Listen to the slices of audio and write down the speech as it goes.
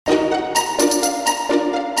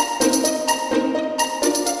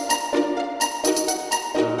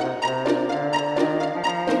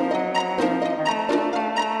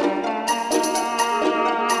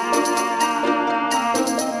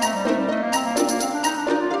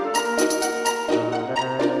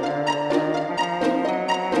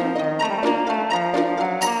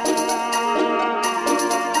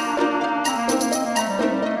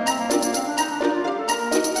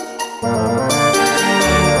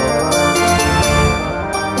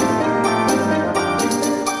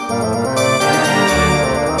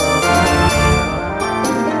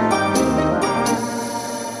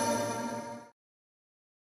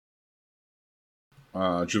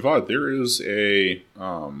Javad, there is a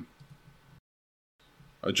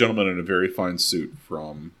gentleman in a very fine suit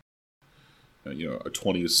from, a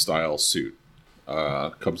 20s style suit,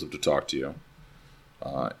 comes up to talk to you.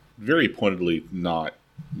 Very pointedly not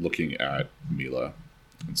looking at Mila,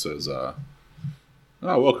 and says,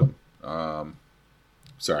 welcome.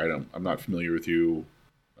 Sorry, I'm not familiar with you.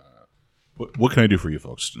 What can I do for you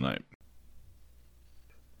folks tonight?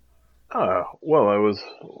 Well, I was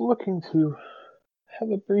looking to have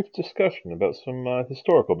a brief discussion about some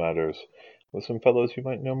historical matters with some fellows who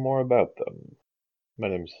might know more about them. My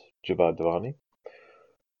name's Javad Devani.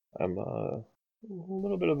 I'm a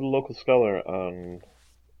little bit of a local scholar on,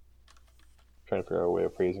 trying to figure out a way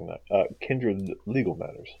of phrasing that, kindred legal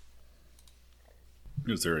matters.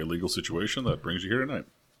 Is there a legal situation that brings you here tonight?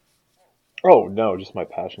 Oh, no, just my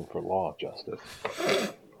passion for law and justice.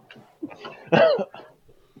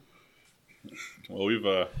 Well,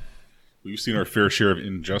 we've seen our fair share of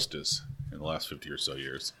injustice in the last 50 or so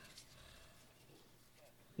years.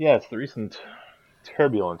 Yes, the recent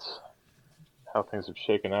turbulence, how things have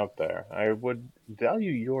shaken out there. I would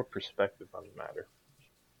value your perspective on the matter.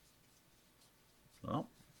 Well,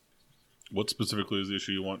 what specifically is the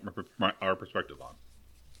issue you want our perspective on?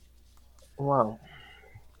 Well,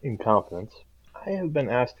 in confidence, I have been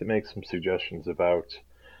asked to make some suggestions about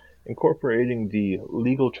incorporating the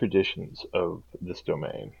legal traditions of this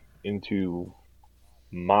domain into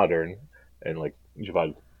modern, and like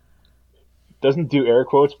Javad doesn't do air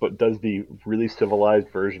quotes, but does the really civilized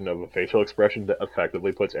version of a facial expression that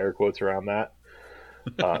effectively puts air quotes around that,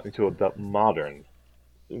 into a modern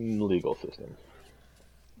legal system.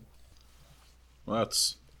 Well,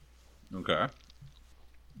 that's okay.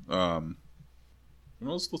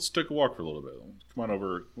 Let's take a walk for a little bit. Come on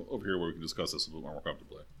over here where we can discuss this a little more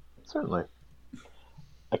comfortably. Certainly.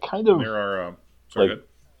 I kind of there are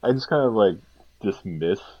I just kind of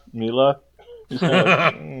dismiss Mila. Just kind of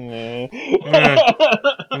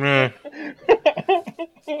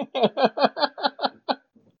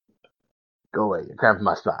go away, you're cramping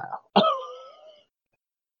my style.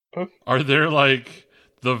 Are there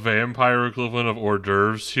the vampire equivalent of hors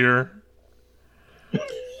d'oeuvres here?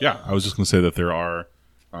 Yeah, I was just going to say that there are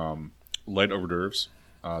light hors d'oeuvres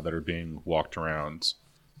that are being walked around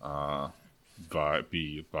by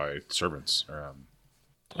servants.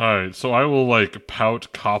 All right, so I will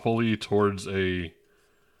pout coppily towards a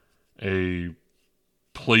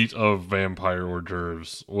plate of vampire hors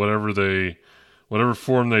d'oeuvres, whatever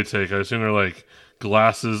form they take. I assume they're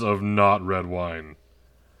glasses of not red wine.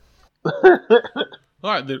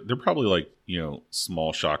 They're probably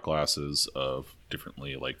small shot glasses of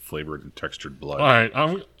differently flavored and textured blood. All right,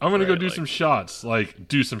 I'm gonna go do some shots.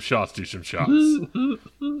 Do some shots.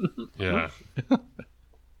 Yeah.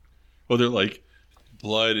 Well, they're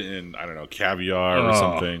blood and I don't know, caviar or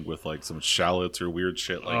something with some shallots or weird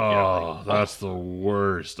shit. That's the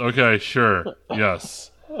worst. Okay, sure. Yes.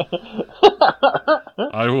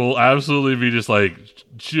 I will absolutely be just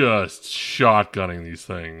shotgunning these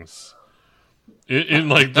things. In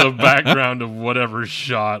the background of whatever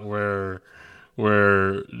shot where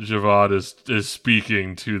Javad is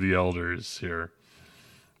speaking to the elders here.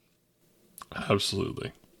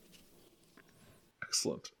 Absolutely.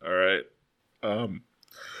 Excellent. All right.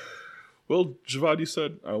 Well, Javad, you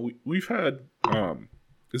said we've had.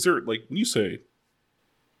 Is there when you say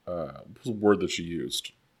what was the word that you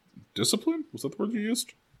used? Discipline? Was that the word you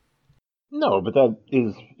used? No, but that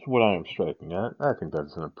is what I am striking at. I think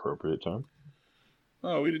that's an appropriate term.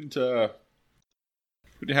 Oh, we didn't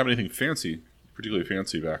have anything fancy, particularly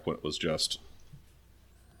fancy back when it was just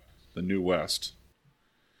the New West.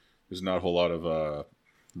 There's not a whole lot of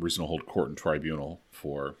reason to hold court and tribunal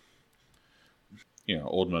for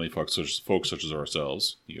old money folks such as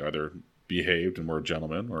ourselves. You either behaved and were a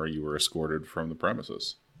gentleman, or you were escorted from the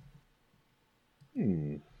premises.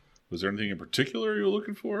 Was there anything in particular you were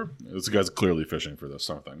looking for? This guy's clearly fishing for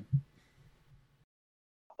something.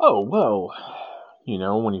 Oh, well,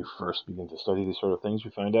 when you first begin to study these sort of things,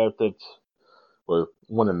 you find out that, well,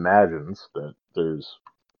 one imagines that there's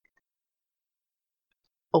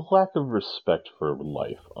a lack of respect for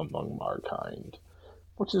life among our kind,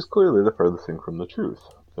 which is clearly the furthest thing from the truth.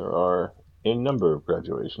 There are a number of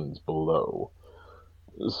graduations below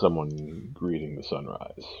someone greeting the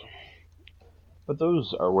sunrise. But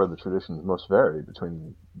those are where the traditions most vary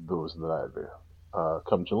between those that I've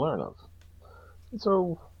come to learn of. And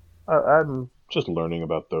so I'm just learning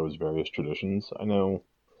about those various traditions. I know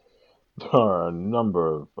there are a number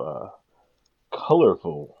of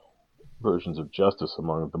colorful versions of justice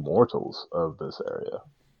among the mortals of this area.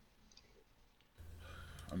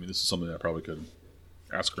 I mean, this is something that I probably could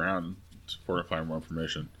ask around to find more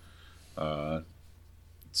information.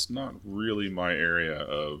 It's not really my area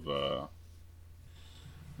of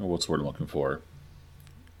what's the word I'm looking for.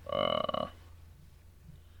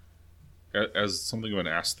 As something of an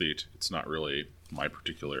aesthete, it's not really my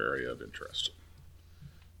particular area of interest.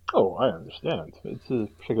 Oh, I understand. It's a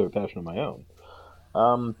particular passion of my own.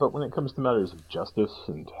 But when it comes to matters of justice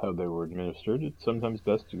and how they were administered, it's sometimes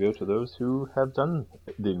best to go to those who have done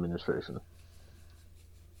the administration.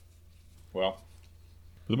 Well,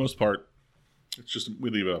 for the most part, it's just we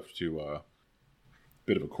leave it up to a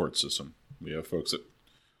bit of a court system. We have folks that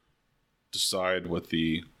decide what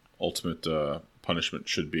the ultimate punishment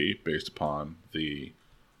should be based upon the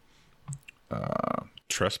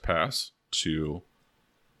trespass to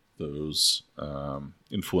those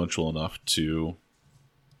influential enough to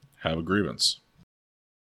have a grievance.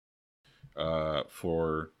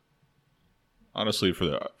 For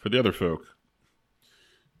the other folk,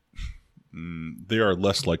 they are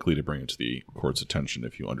less likely to bring it to the court's attention,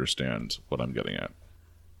 if you understand what I'm getting at.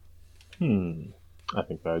 I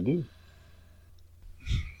think that I do.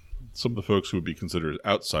 Some of the folks who would be considered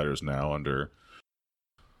outsiders now under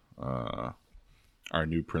our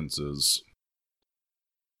new prince's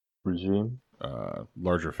regime,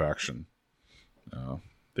 larger faction,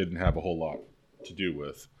 they didn't have a whole lot to do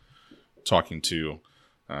with talking to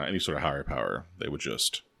any sort of higher power. They would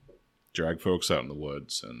just drag folks out in the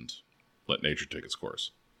woods and let nature take its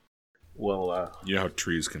course. Well, you know how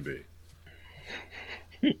trees can be.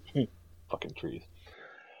 Fucking trees.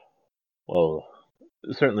 Well,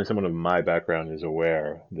 certainly someone of my background is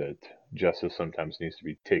aware that justice sometimes needs to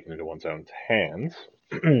be taken into one's own hands.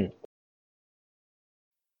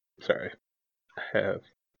 Sorry. I have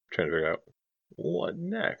trying to figure out what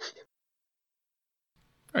next.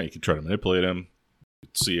 You can try to manipulate him.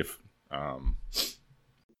 See if,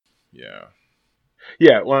 yeah.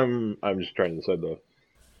 Yeah, well, I'm just trying to decide the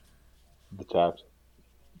tact.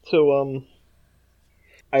 So,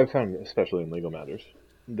 I've found, especially in legal matters,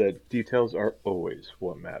 that details are always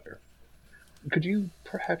what matter. Could you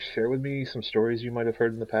perhaps share with me some stories you might have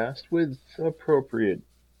heard in the past, with appropriate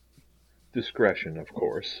discretion, of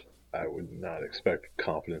course? I would not expect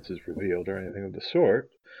confidences revealed or anything of the sort.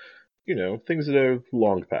 You know, things that have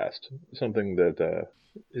long passed. Something that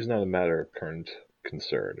is not a matter of current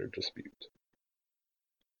concern or dispute.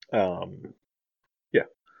 Yeah.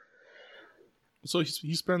 So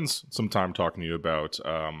he spends some time talking to you about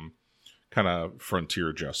kind of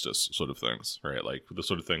frontier justice sort of things, right? Like the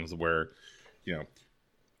sort of things where, you know,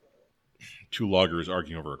 two loggers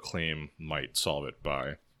arguing over a claim might solve it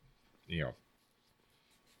by, you know,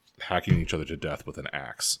 hacking each other to death with an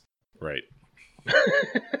axe, right?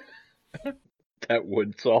 That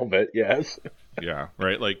would solve it, yes. Yeah,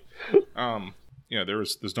 right. Like, yeah,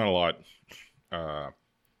 there's not a lot.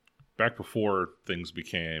 Back before things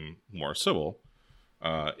became more civil,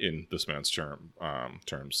 in this man's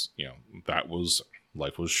terms, you know,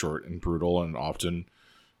 life was short and brutal, and often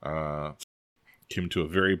came to a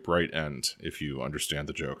very bright end. If you understand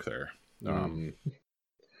the joke there,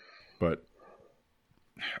 but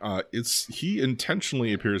he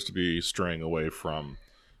intentionally appears to be straying away from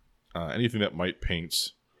anything that might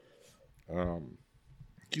paint.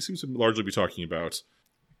 He seems to largely be talking about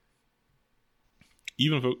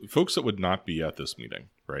even folks that would not be at this meeting,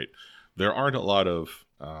 right? There aren't a lot of,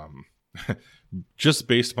 just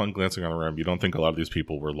based upon glancing around the room, you don't think a lot of these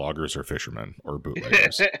people were loggers or fishermen or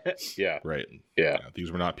bootleggers. Yeah. Right. Yeah.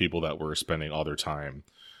 These were not people that were spending all their time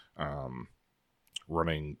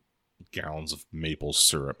running gallons of maple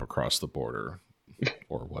syrup across the border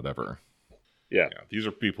or whatever. Yeah. These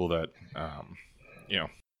are people that, you know,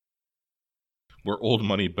 were old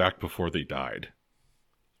money back before they died.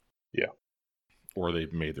 Yeah. Or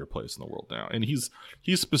they've made their place in the world now. And he's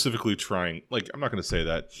specifically trying, like, I'm not going to say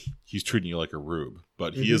that he's treating you like a rube,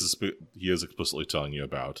 but he is explicitly telling you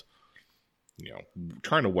about, you know,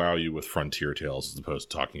 trying to wow you with frontier tales as opposed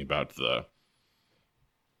to talking about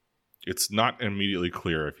it's not immediately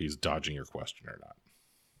clear if he's dodging your question or not.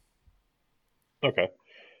 Okay.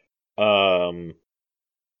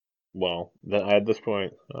 Well, then at this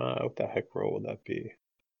point, what the heck role would that be?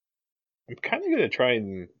 I'm kind of going to try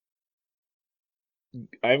and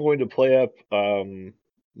I'm going to play up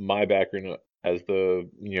my background as the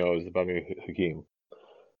Banu Hakim,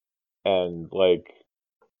 and like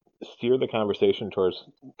steer the conversation towards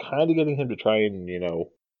kind of getting him to try and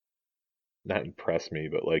not impress me,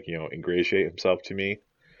 but like ingratiate himself to me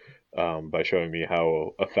by showing me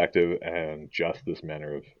how effective and just this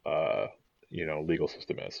manner of legal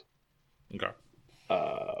system is. Okay.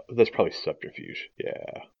 That's probably subterfuge.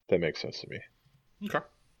 Yeah, that makes sense to me. Okay,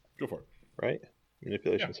 go for it. Right?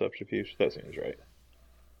 Manipulation, subterfuge. That seems right.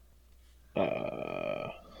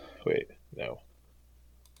 Wait, no.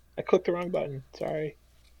 I clicked the wrong button. Sorry.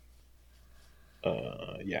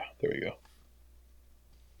 Yeah, there we go.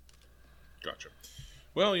 Gotcha.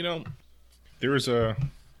 Well, there is in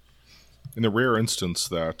the rare instance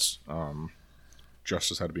that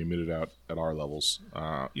justice had to be meted out at our levels.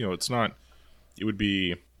 It's not. It would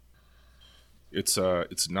be. It's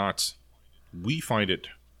not. We find it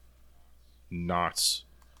not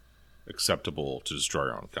acceptable to destroy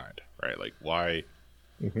our own kind, right? Like, why?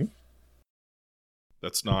 Mm-hmm.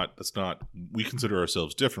 That's not. We consider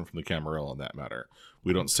ourselves different from the Camarilla in that matter.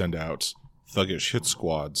 We don't send out thuggish hit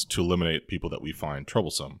squads to eliminate people that we find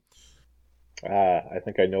troublesome. I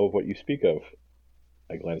think I know of what you speak of.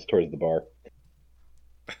 I glance towards the bar.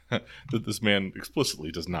 That this man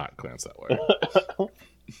explicitly does not glance that way.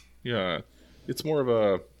 Yeah, it's more of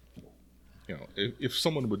a, if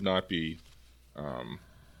someone would not be,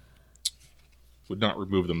 would not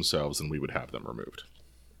remove themselves, then we would have them removed.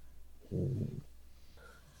 Mm-hmm.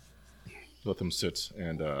 Let them sit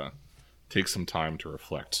and take some time to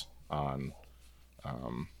reflect on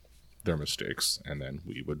their mistakes, and then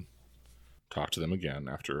we would talk to them again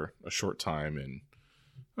after a short time in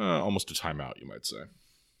almost a timeout, you might say.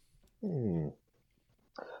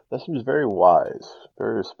 That seems very wise,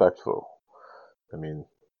 very respectful. I mean,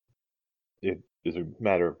 it is a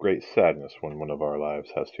matter of great sadness when one of our lives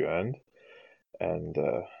has to end, and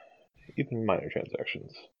even minor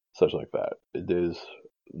transactions, such like that. It is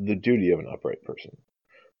the duty of an upright person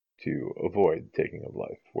to avoid taking of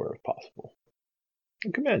life where possible. I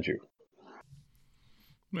commend you.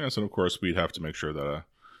 Yes, and of course we'd have to make sure that a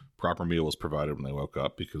proper meal was provided when they woke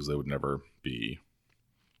up, because they would never be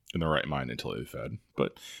in their right mind until they fed.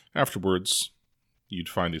 But afterwards, you'd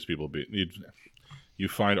find these people you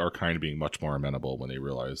find our kind being much more amenable when they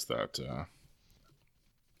realize that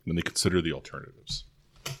when they consider the alternatives.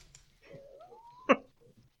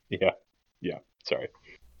 Yeah. Sorry,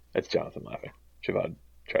 that's Jonathan laughing. Shavad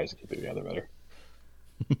tries to keep it together better.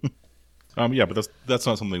 Yeah, but that's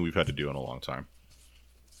not something we've had to do in a long time.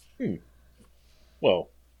 Well,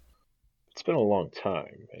 it's been a long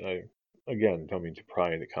time, and I, again, don't mean to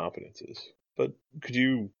pry into confidences, but could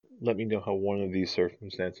you let me know how one of these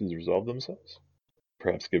circumstances resolved themselves?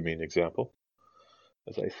 Perhaps give me an example.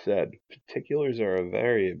 As I said, particulars are a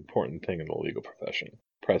very important thing in the legal profession.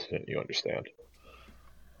 Precedent, you understand.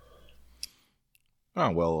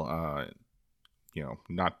 Oh, well,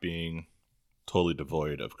 not being totally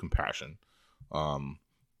devoid of compassion,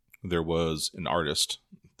 there was an artist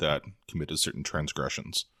that committed certain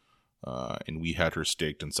transgressions, and we had her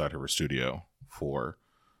staked inside of her studio for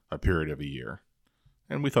a period of a year.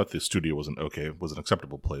 And we thought the studio was an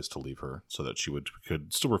acceptable place to leave her so that she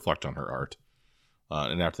could still reflect on her art.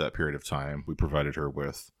 And after that period of time, we provided her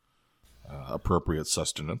with appropriate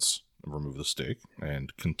sustenance, removed the stake,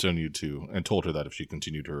 and told her that if she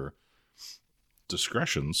continued her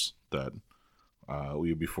discretions, that we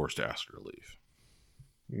would be forced to ask her to leave.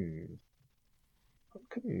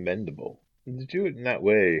 Commendable. To do it in that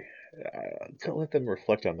way, to let them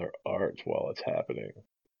reflect on their art while it's happening.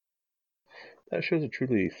 That shows a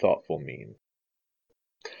truly thoughtful mean.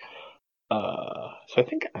 So I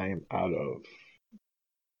think I am out of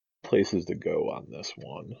places to go on this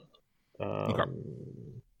one. Okay.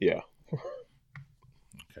 Yeah.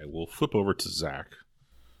 Okay, we'll flip over to Zach,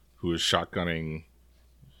 who is shotgunning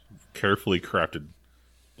carefully crafted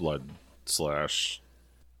blood /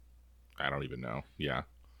 I don't even know. Yeah.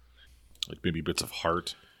 Like maybe bits of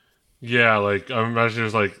heart. Yeah, like I'm imagining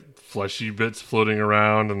there's like fleshy bits floating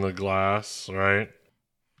around in the glass, right?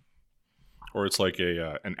 Or it's like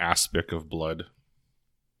an aspic of blood.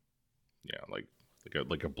 Yeah,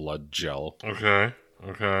 like a blood gel. Okay.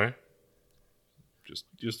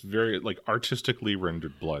 Just very like artistically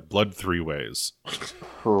rendered blood. Blood 3 ways.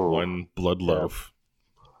 Oh, One blood loaf,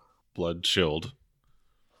 blood chilled,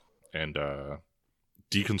 and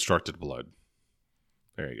deconstructed blood.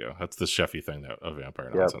 There you go. That's the chefy thing that a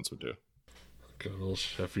vampire nonsense would do. Good old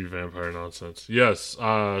chefy vampire nonsense. Yes.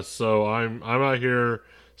 So I'm out here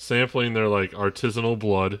sampling their like artisanal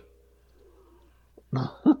blood.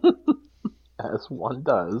 as one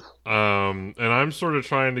does. And I'm sort of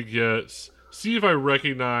trying to see if I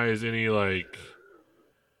recognize anybody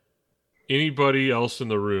else in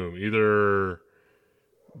the room, either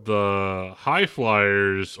the high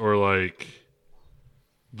flyers or like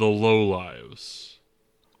the low lives.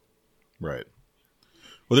 Right.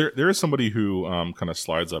 Well, there is somebody who kind of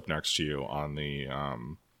slides up next to you on the.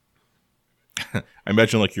 I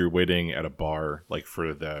imagine like you're waiting at a bar, like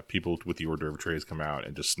for the people with the hors d'oeuvre trays come out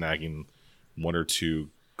and just snagging one or two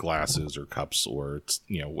glasses or cups or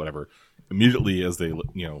whatever immediately as they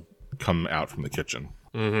come out from the kitchen.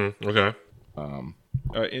 Mm-hmm. Okay.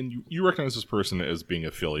 And you recognize this person as being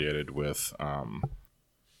affiliated with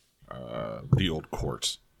the old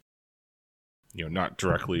court. Not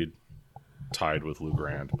directly tied with Lou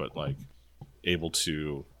Grand, but like able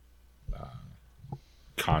to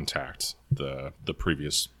contact the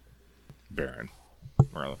previous baron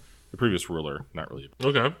or the previous ruler. Not really.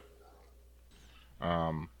 Okay.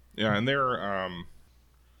 Yeah, and they're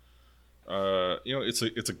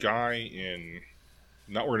it's a guy in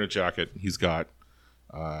not wearing a jacket. He's got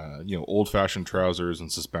old-fashioned trousers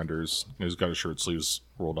and suspenders. He's got his shirt sleeves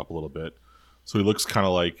rolled up a little bit, so he looks kind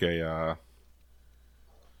of like a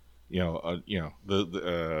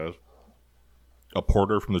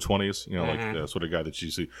porter from the 20s. Like the sort of guy that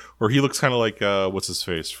you see, or he looks kind of like what's his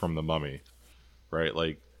face from The Mummy, right?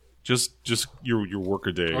 Like just your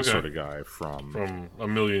workaday sort of guy from a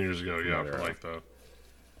million years ago. Yeah, like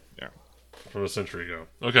from a century ago.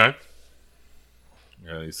 Okay.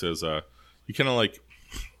 Yeah, he says he kind of like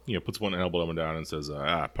puts one elbow down and says,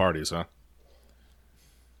 parties, huh?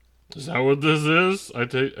 Is that what this is? I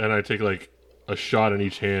take like a shot in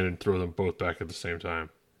each hand and throw them both back at the same time.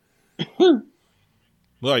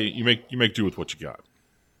 Well, you make do with what you got.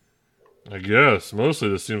 I guess mostly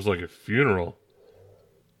this seems like a funeral.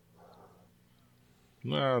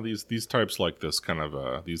 Well, these types like this kind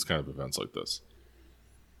of these kind of events like this.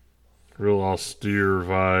 Real austere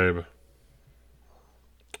vibe.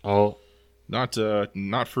 Not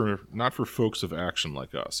for folks of action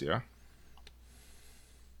like us, yeah.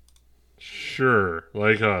 Sure,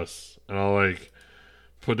 like us. And I'll like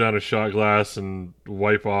put down a shot glass and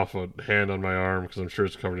wipe off a hand on my arm because I'm sure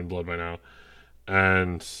it's covered in blood by now,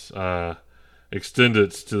 and extend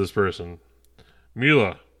it to this person.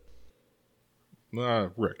 Mila.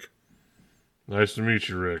 Rick. Nice to meet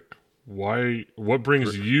you, Rick. What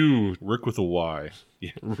brings you... Rick with a Y.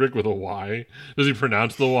 Yeah. Rick with a Y? Does he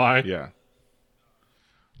pronounce the Y? Yeah.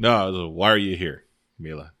 No, why are you here,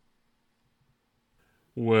 Mila?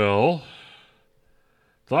 Well,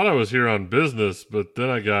 thought I was here on business, but then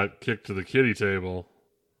I got kicked to the kiddie table.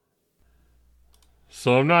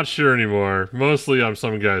 So I'm not sure anymore. Mostly I'm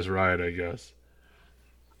some guy's ride, I guess.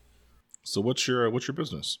 So what's your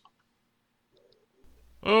business?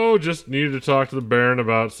 Oh, just needed to talk to the Baron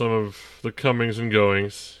about some of the comings and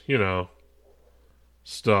goings.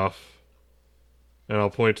 Stuff. And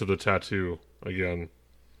I'll point to the tattoo again.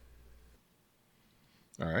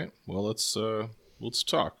 All right. Well, let's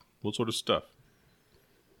talk. What sort of stuff?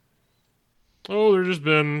 Oh, there's just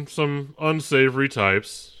been some unsavory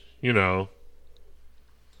types, coming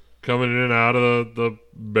in and out of the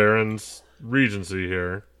Baron's regency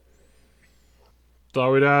here.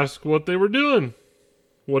 Thought we'd ask what they were doing.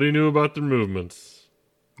 What he knew about their movements.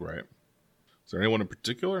 Right. Is there anyone in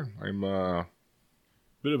particular? I'm a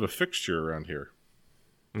bit of a fixture around here.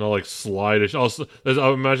 And I'll slide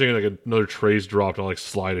I'm imagining like another tray's dropped and I'll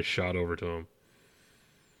slide a shot over to him.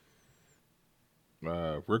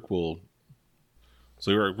 Rick will...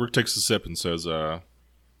 So Rick takes a sip and says, so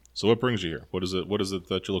what brings you here? What is it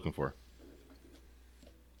that you're looking for?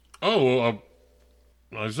 Oh, well,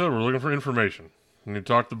 like I said, we're looking for information. And you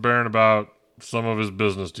talk to the Baron about some of his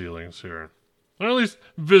business dealings here. Or at least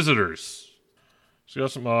visitors. He's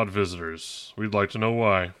got some odd visitors. We'd like to know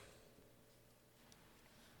why.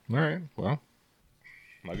 All right, well,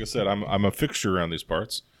 like I said, I'm a fixture around these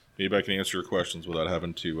parts. Maybe I can answer your questions without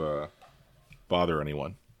having to bother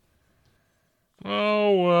anyone.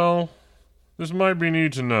 Oh, well, this might be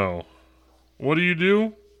need to know. What do you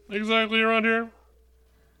do exactly around here?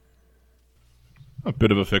 A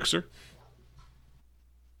bit of a fixer.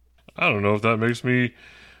 I don't know if that makes me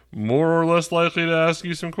more or less likely to ask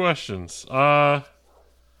you some questions. I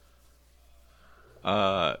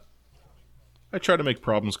try to make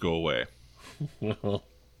problems go away. Well,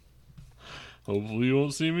 hopefully you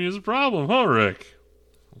won't see me as a problem, huh, Rick?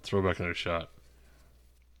 I'll throw back another shot.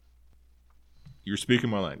 You're speaking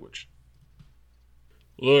my language.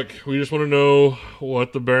 Look, we just want to know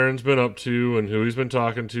what the Baron's been up to and who he's been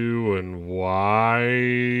talking to and why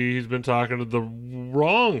he's been talking to the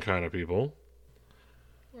wrong kind of people.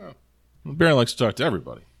 Well, the Baron likes to talk to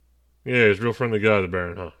everybody. Yeah, he's a real friendly guy, the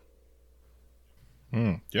Baron,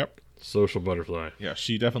 huh? Yep. Social butterfly. Yeah,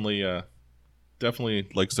 she definitely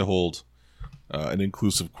likes to hold an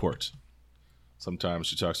inclusive court. Sometimes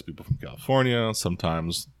she talks to people from California,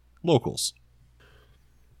 sometimes locals.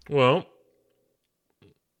 Well,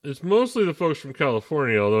 it's mostly the folks from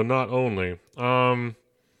California, although not only.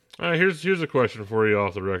 Here's a question for you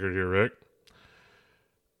off the record here, Rick.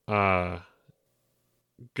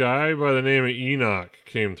 guy by the name of Enoch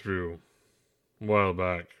came through a while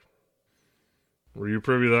back. Were you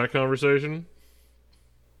privy to that conversation?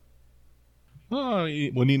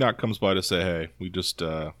 When Enoch comes by to say, hey, we just,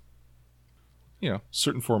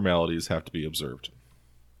 certain formalities have to be observed.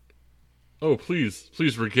 Oh, please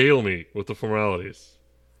regale me with the formalities.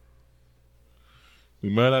 We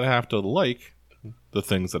might not have to like the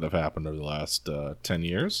things that have happened over the last 10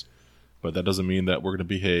 years, but that doesn't mean that we're going to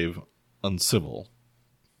behave uncivil.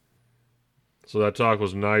 So that talk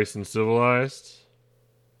was nice and civilized?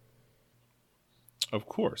 Of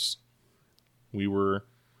course. We were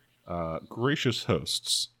gracious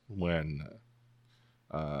hosts when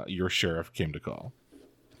your sheriff came to call.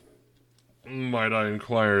 Might I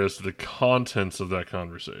inquire as to the contents of that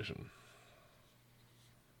conversation?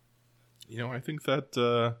 I think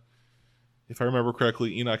that, if I remember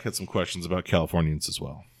correctly, Enoch had some questions about Californians as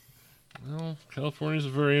well. Well, California's a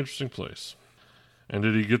very interesting place. And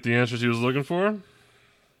did he get the answers he was looking for?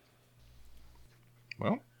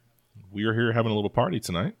 Well, we are here having a little party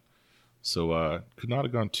tonight, so could not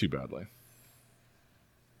have gone too badly.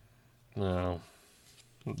 No.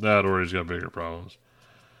 That or he's got bigger problems.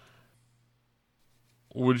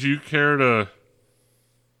 Would you care to...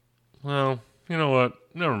 Well, you know what?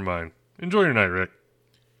 Never mind. Enjoy your night, Rick.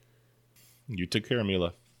 You take care,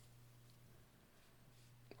 Mila.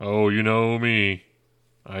 Oh, you know me.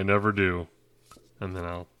 I never do. And then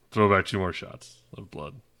I'll throw back 2 more shots of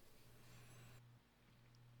blood.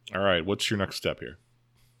 All right, what's your next step here?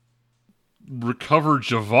 Recover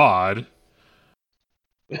Javad.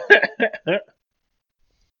 Then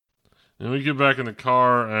we get back in the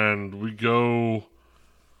car and we go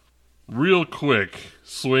real quick,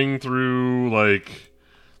 swing through like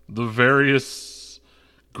the various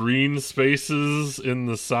green spaces in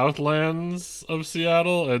the Southlands of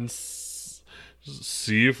Seattle and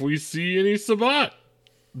see if we see any Sabbat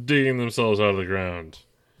digging themselves out of the ground.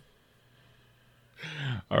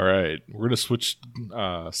 All right, we're going to switch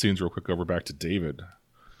scenes real quick over back to David,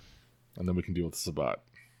 and then we can deal with the Sabbat.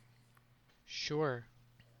 Sure.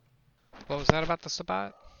 What was that about the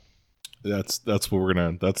Sabbat? That's what we're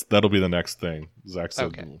gonna. That'll be the next thing. Zach said,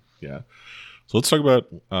 Okay. Yeah. So let's talk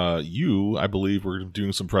about you. I believe we're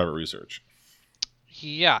doing some private research.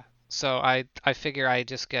 Yeah. So I figure I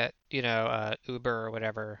just get, Uber or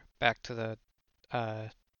whatever back to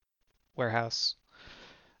the warehouse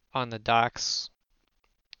on the docks,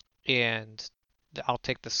 and I'll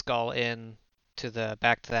take the skull in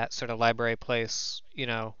back to that sort of library place,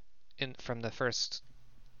 from the first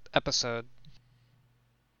episode,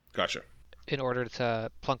 Gotcha. in order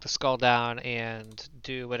to plunk the skull down and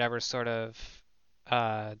do whatever sort of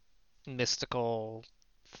mystical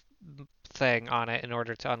thing on it in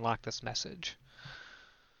order to unlock this message.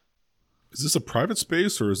 Is this a private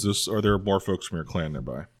space, or are there more folks from your clan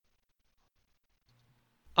nearby?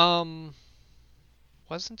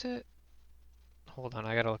 Wasn't it? Hold on,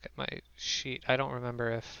 I gotta look at my sheet. I don't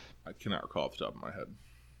remember if... I cannot recall off the top of my head.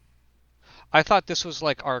 I thought this was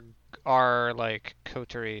like our like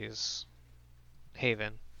coteries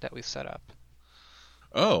haven that we set up.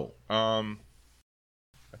 Oh, I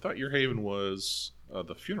thought your haven was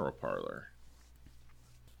the funeral parlor.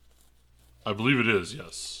 I believe it is,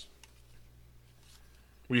 yes.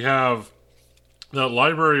 We have that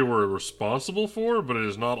library we're responsible for, but it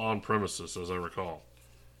is not on premises, as I recall.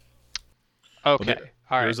 Okay,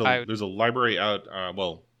 all right. There's a library out.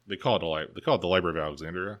 They call it the Library of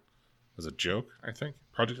Alexandria, as a joke. I think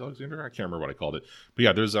Project Alexandria. I can't remember what I called it, but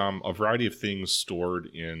yeah, there's a variety of things stored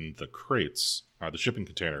in the crates, the shipping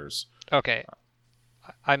containers. Okay,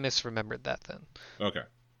 I misremembered that then. Okay.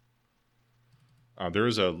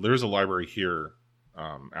 There's a library here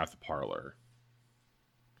at the parlor.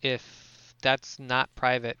 If that's not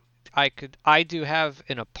private, I do have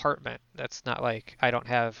an apartment. That's not like I don't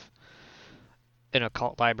have an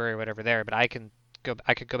occult library or whatever there, but I could go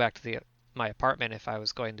back to my apartment if I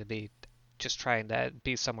was going to be just trying to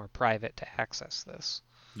be somewhere private to access this.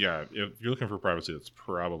 Yeah, if you're looking for privacy, that's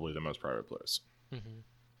probably the most private place. Mm-hmm.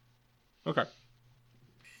 Okay.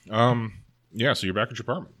 Yeah, so you're back at your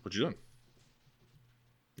apartment. What you doing?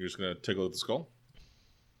 You're just gonna take a look at the skull?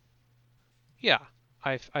 Yeah,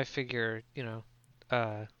 I figure,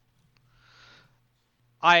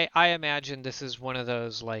 I imagine this is one of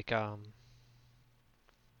those like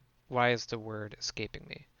why is the word escaping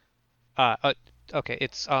me? Okay,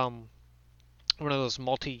 it's one of those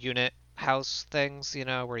multi-unit house things,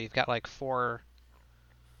 where you've got like four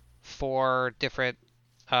different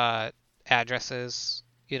addresses,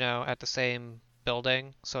 at the same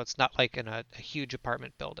building, so it's not like in a huge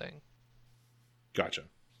apartment building. Gotcha.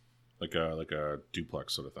 Like a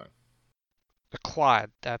duplex sort of thing. A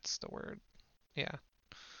quad, that's the word. Yeah,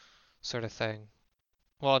 sort of thing.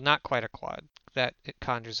 Well, not quite a quad. That it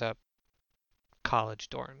conjures up college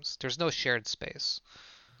dorms. There's no shared space.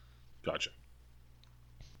 Gotcha.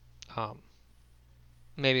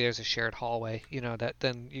 Maybe there's a shared hallway, that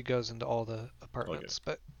then goes into all the apartments.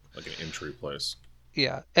 But Like an entry place.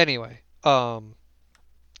 yeah. Anyway, can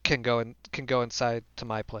go inside to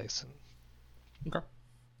my place. Okay.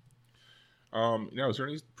 Now, is there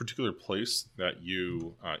any particular place that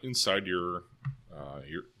you inside your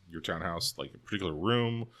townhouse, like a particular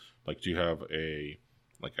room? Like, do you have a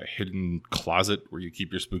hidden closet where you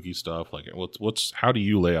keep your spooky stuff? Like, how do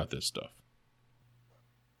you lay out this stuff,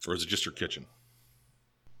 or is it just your kitchen?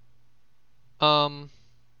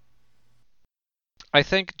 I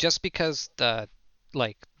think just because because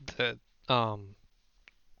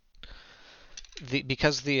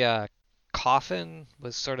the coffin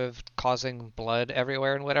was sort of causing blood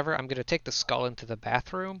everywhere and whatever, I'm gonna take the skull into the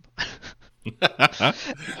bathroom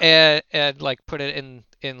and like put it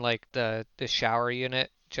in like the shower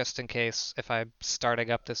unit just in case if I'm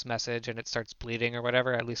starting up this message and it starts bleeding or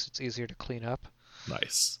whatever, at least it's easier to clean up.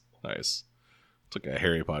 Nice. It's like a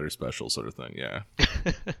Harry Potter special sort of thing, yeah.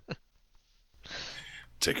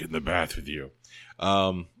 Take it in the bath with you.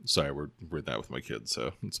 Sorry, we're reading that with my kids,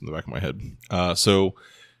 so it's in the back of my head. I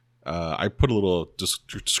put a little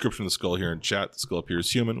description of the skull here in chat. The skull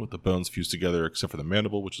appears human with the bones fused together except for the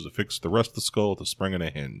mandible, which is affixed to the rest of the skull with a spring and a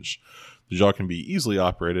hinge. The jaw can be easily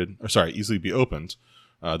be opened,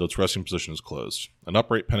 though its resting position is closed. An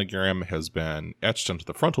upright pentagram has been etched into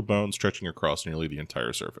the frontal bone, stretching across nearly the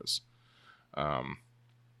entire surface. And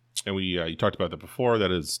you talked about that before.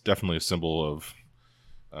 That is definitely a symbol of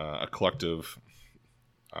a collective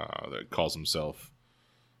that calls himself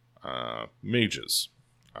mages,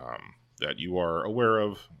 that you are aware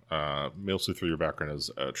of, mostly through your background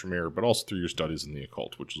as a Tremere, but also through your studies in the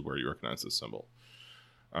occult, which is where you recognize this symbol.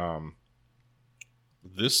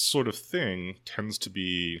 This sort of thing tends to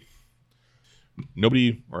be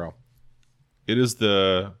it is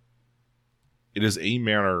a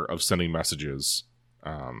manner of sending messages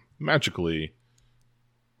magically,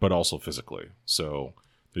 but also physically. So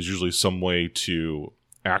there's usually some way to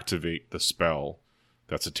activate the spell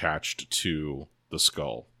that's attached to the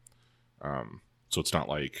skull. So it's not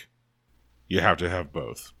like you have to have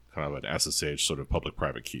both. Kind of an SSH sort of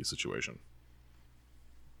public-private key situation.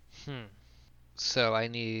 So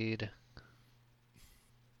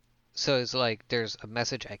it's like there's a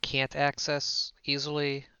message I can't access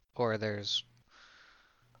easily, or there's...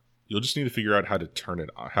 You'll just need to figure out how to turn it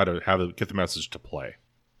on, how to get the message to play.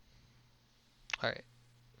 All right.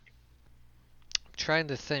 I'm trying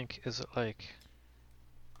to think, is it like...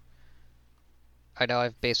 I know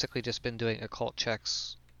I've basically just been doing occult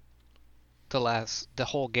checks the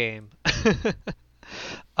whole game.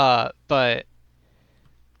 But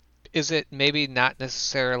is it maybe not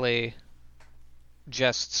necessarily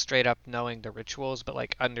just straight up knowing the rituals, but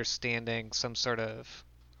like understanding some sort of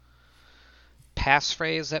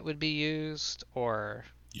passphrase that would be used, or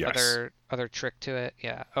Yes. other trick to it?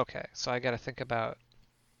 Yeah, okay. So I got to think about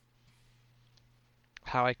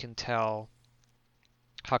how I can tell.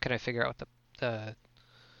 How can I figure out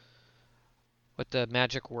what the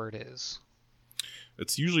magic word is?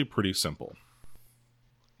 It's usually pretty simple.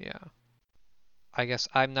 Yeah. I guess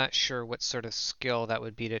I'm not sure what sort of skill that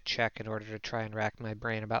would be to check in order to try and rack my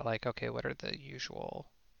brain about like, okay, what are the usual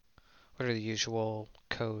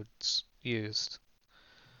codes used?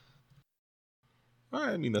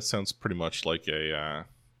 I mean, that sounds pretty much like a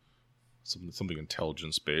something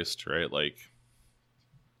intelligence based, right? Like,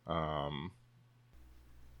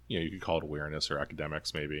 you could call it awareness or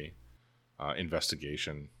academics, maybe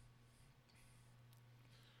investigation.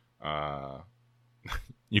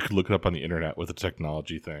 You could look it up on the internet with a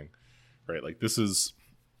technology thing, right? Like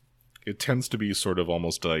it tends to be sort of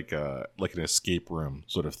almost like an escape room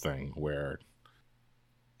sort of thing where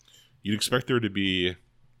you'd expect there to be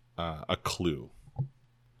a clue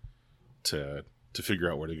to figure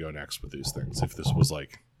out where to go next with these things. If this was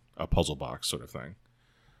like a puzzle box sort of thing,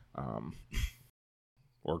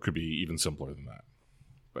 or it could be even simpler than that.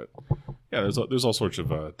 But yeah, there's all sorts of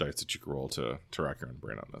dice that you can roll to rack your own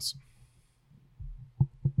brain on this.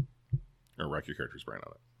 Or rack your character's brain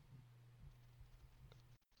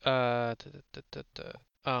on it.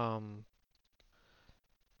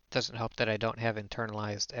 Doesn't help that I don't have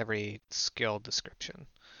internalized every skill description.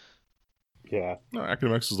 Yeah. No,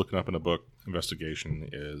 academics is looking up in a book. Investigation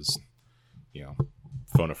is,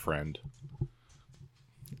 phone a friend.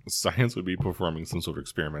 Science would be performing some sort of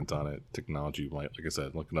experiment on it. Technology might, like I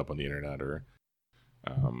said, looking up on the internet or,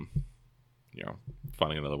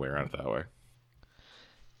 finding another way around it that way.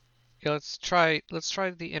 Yeah, let's try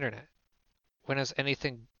the internet. When has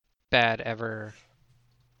anything bad ever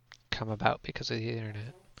come about because of the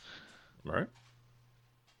internet? All right.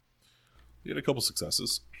 You had a couple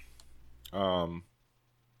successes. Those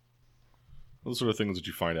sort of things that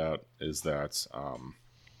you find out is that,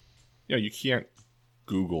 you can't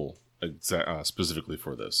Google specifically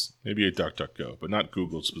for this. Maybe a DuckDuckGo, but not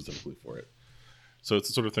Google specifically for it. So it's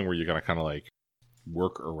the sort of thing where you gotta kind of like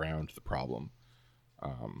work around the problem.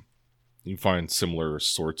 You can find similar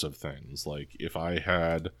sorts of things. Like if I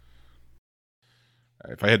had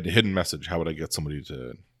a hidden message, how would I get somebody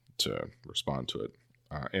to respond to it?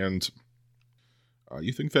 And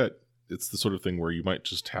you think that it's the sort of thing where you might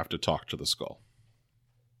just have to talk to the skull.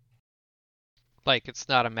 Like, it's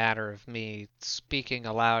not a matter of me speaking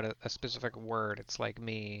aloud a specific word. It's like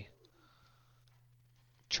me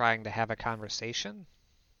trying to have a conversation.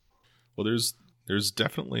 Well, there's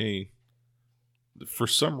definitely, for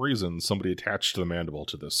some reason, somebody attached the mandible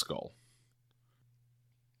to this skull.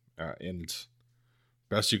 And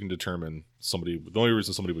best you can determine, the only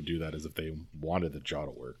reason somebody would do that is if they wanted the jaw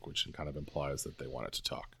to work, which kind of implies that they want it to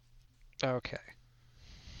talk. Okay.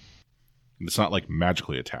 And it's not like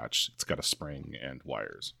magically attached. It's got a spring and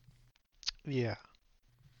wires. Yeah.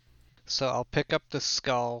 So I'll pick up the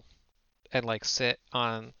skull and like sit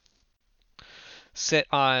on the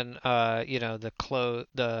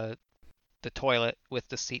toilet with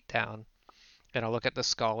the seat down, and I'll look at the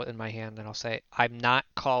skull in my hand and I'll say, "I'm not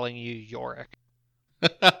calling you Yorick." In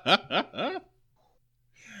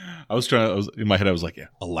my head, I was like, yeah,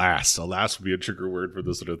 alas would be a trigger word for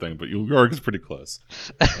this sort of thing, but Yorick is pretty close.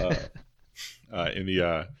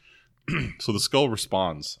 So the skull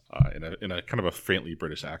responds in a kind of a faintly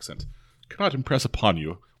British accent. Cannot impress upon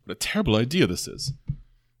you what a terrible idea this is.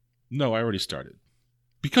 No, I already started.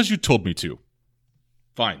 Because you told me to.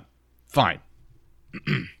 Fine.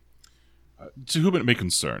 To whom it may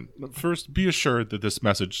concern, first be assured that this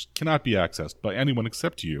message cannot be accessed by anyone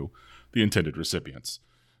except you, the intended recipients.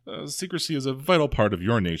 Secrecy is a vital part of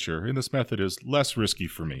your nature, and this method is less risky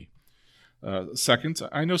for me. Second,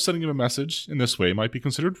 I know sending him a message in this way might be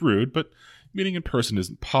considered rude, but meeting in person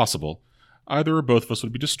isn't possible. Either or both of us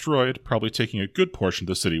would be destroyed, probably taking a good portion of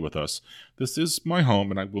the city with us. This is my home,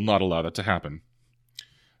 and I will not allow that to happen.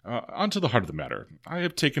 On to the heart of the matter. I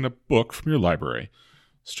have taken a book from your library.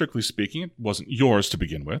 Strictly speaking, it wasn't yours to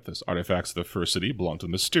begin with, as artifacts of the First City belong to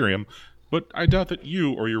the Mysterium, but I doubt that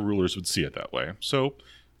you or your rulers would see it that way, so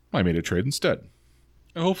I made a trade instead.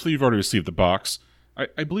 Hopefully you've already received the box.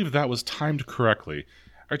 I believe that was timed correctly.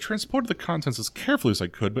 I transported the contents as carefully as I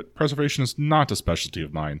could, but preservation is not a specialty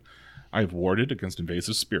of mine. I have warded against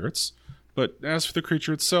invasive spirits, but as for the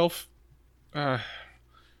creature itself, what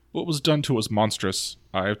was done to it was monstrous.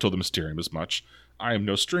 I have told the Mysterium as much. I am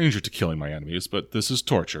no stranger to killing my enemies, but this is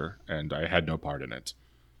torture, and I had no part in it.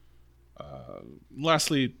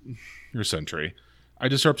 Lastly, your sentry. I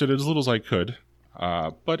disrupted it as little as I could,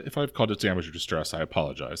 but if I've caused it damage or distress, I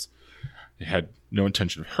apologize. I had no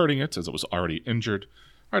intention of hurting it, as it was already injured.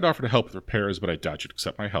 I'd offer to help with repairs, but I doubt you'd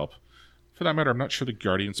accept my help. For that matter, I'm not sure the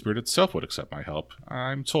guardian spirit itself would accept my help.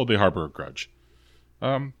 I'm told they harbor a grudge.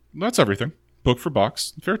 That's everything. Book for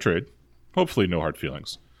box. Fair trade. Hopefully no hard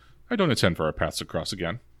feelings. I don't intend for our paths to cross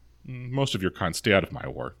again. Most of your kind stay out of my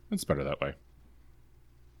war. It's better that way.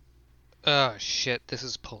 Oh shit, this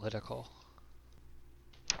is political.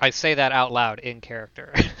 I say that out loud in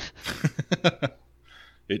character.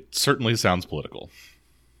 It certainly sounds political.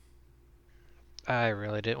 I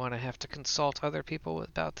really didn't want to have to consult other people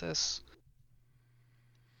about this.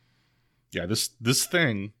 Yeah, this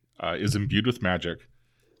thing is imbued with magic,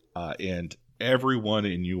 and everyone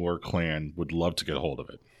in your clan would love to get a hold of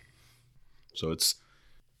it. So it's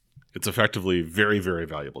effectively very, very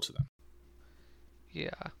valuable to them. Yeah.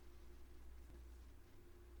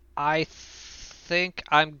 I think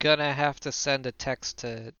I'm gonna have to send a text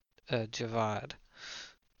to Javad.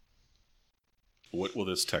 What will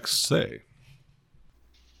this text say?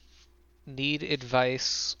 Need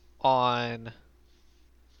advice on...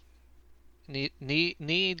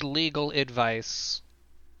 Need legal advice.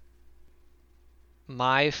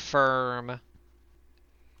 My firm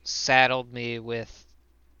saddled me with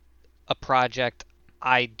a project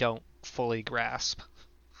I don't fully grasp.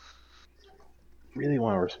 Really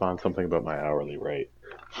want to respond something about my hourly rate.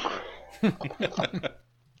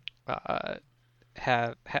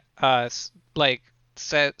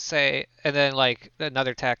 Say, and then like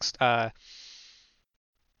another text,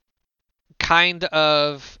 kind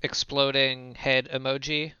of exploding head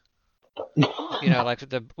emoji, like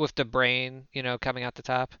with the brain, coming out the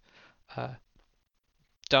top.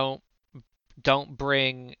 Don't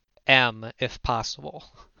bring M if possible.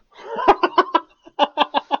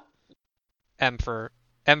 M for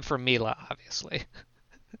Mila, obviously.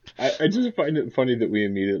 I just find it funny that we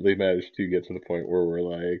immediately managed to get to the point where we're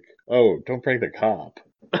like, oh, don't prank the cop.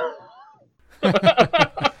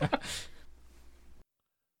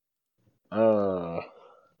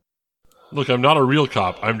 Look, I'm not a real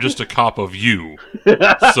cop. I'm just a cop of you.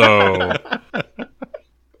 So,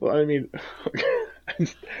 Well, I mean,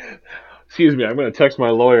 excuse me, I'm going to text my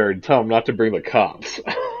lawyer and tell him not to bring the cops.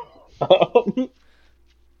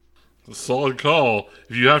 a solid call.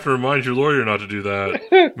 If you have to remind your lawyer not to do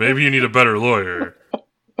that, maybe you need a better lawyer.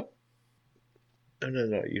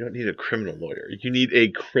 No, you don't need a criminal lawyer. You need a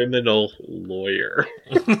criminal lawyer.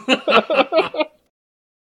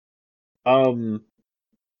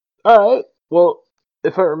 Alright, well,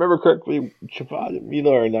 if I remember correctly, Javad and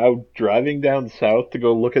Mila are now driving down south to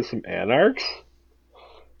go look at some anarchs?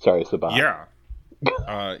 Sorry, Sabat. Yeah.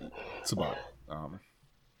 Sabat.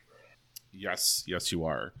 Yes, you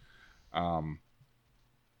are.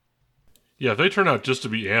 Yeah, if they turn out just to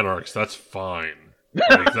be anarchs, that's fine.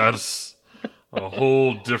 Like, that's a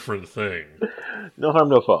whole different thing. No harm,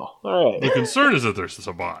 no foul. Alright. The concern is that there's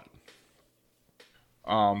a bot.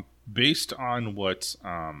 Based on what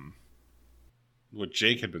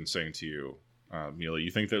Jake had been saying to you, Mila, you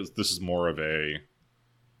think that this is more of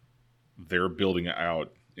they're building it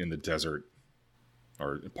out in the desert,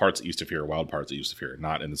 or parts east of here, wild parts east of here,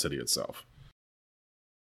 not in the city itself.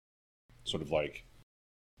 Sort of like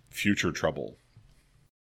future trouble.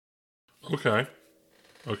 Okay,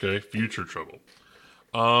 future trouble.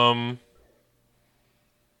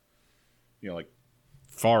 Like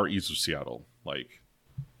far east of Seattle, like.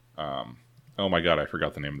 Oh my god, I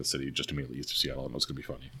forgot the name of the city just immediately east of Seattle, and it was going to be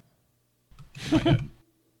funny.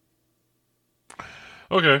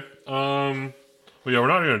 Okay. Well, yeah, we're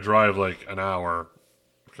not going to drive like an hour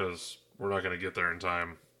because we're not going to get there in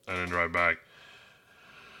time and then drive back.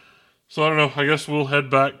 So I don't know. I guess we'll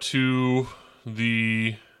head back to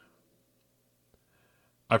I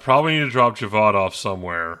probably need to drop Javad off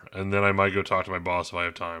somewhere, and then I might go talk to my boss if I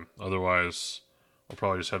have time. Otherwise, I'll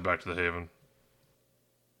probably just head back to the Haven.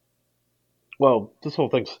 Well, this whole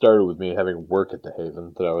thing started with me having work at the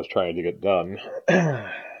Haven that I was trying to get done.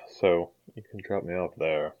 So, you can drop me off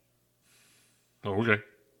there. Oh, okay.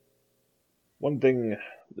 One thing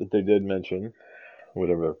that they did mention,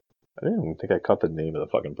 whatever, I didn't even think I caught the name of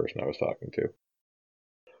the fucking person I was talking to.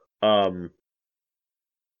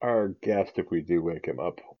 Our guest, if we do wake him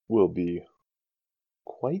up, will be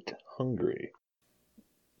quite hungry.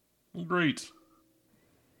 Great.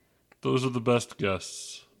 Those are the best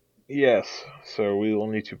guests. Yes, so we will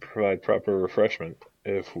need to provide proper refreshment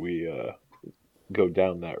if we go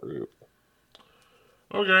down that route.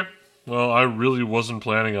 Okay. Well, I really wasn't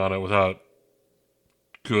planning on it without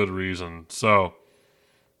good reason. So,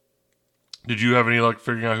 did you have any luck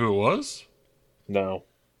figuring out who it was? No.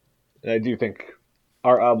 And I do think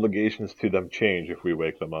our obligations to them change if we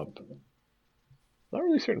wake them up. Not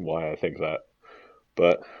really certain why I think that,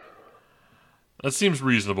 but... That seems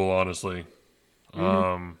reasonable, honestly.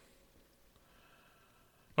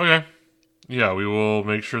 Okay. Yeah, we will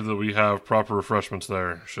make sure that we have proper refreshments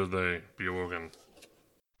there, should they be awoken.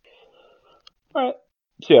 Alright.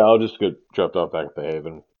 So yeah, I'll just get dropped off back at the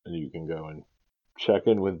Haven, and you can go and check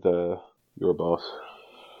in with your boss.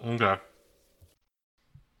 Okay.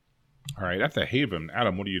 Alright, at the Haven,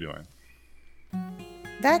 Adam, what are you doing?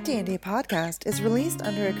 That D&D podcast is released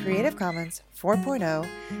under a Creative Commons 4.0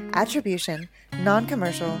 Attribution,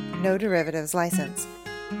 Non-Commercial, No Derivatives license.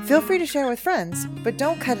 Feel free to share with friends, but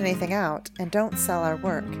don't cut anything out and don't sell our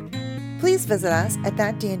work. Please visit us at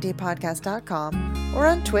thatdndpodcast.com or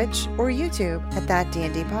on Twitch or YouTube at That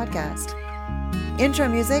D&D Podcast. Intro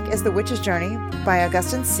music is The Witch's Journey by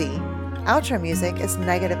Augustin C. Outro music is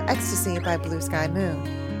Negative Ecstasy by Blue Sky Moon.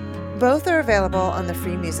 Both are available on the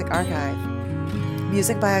Free Music Archive.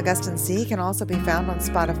 Music by Augustin C. can also be found on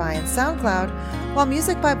Spotify and SoundCloud, while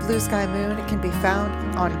music by Blue Sky Moon can be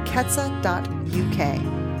found on ketsa.uk.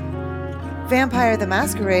 Vampire the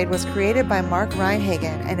Masquerade was created by Mark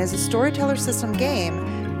Reinhagen and is a storyteller system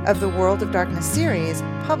game of the World of Darkness series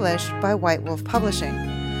published by White Wolf Publishing.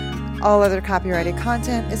 All other copyrighted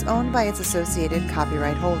content is owned by its associated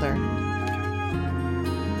copyright holder.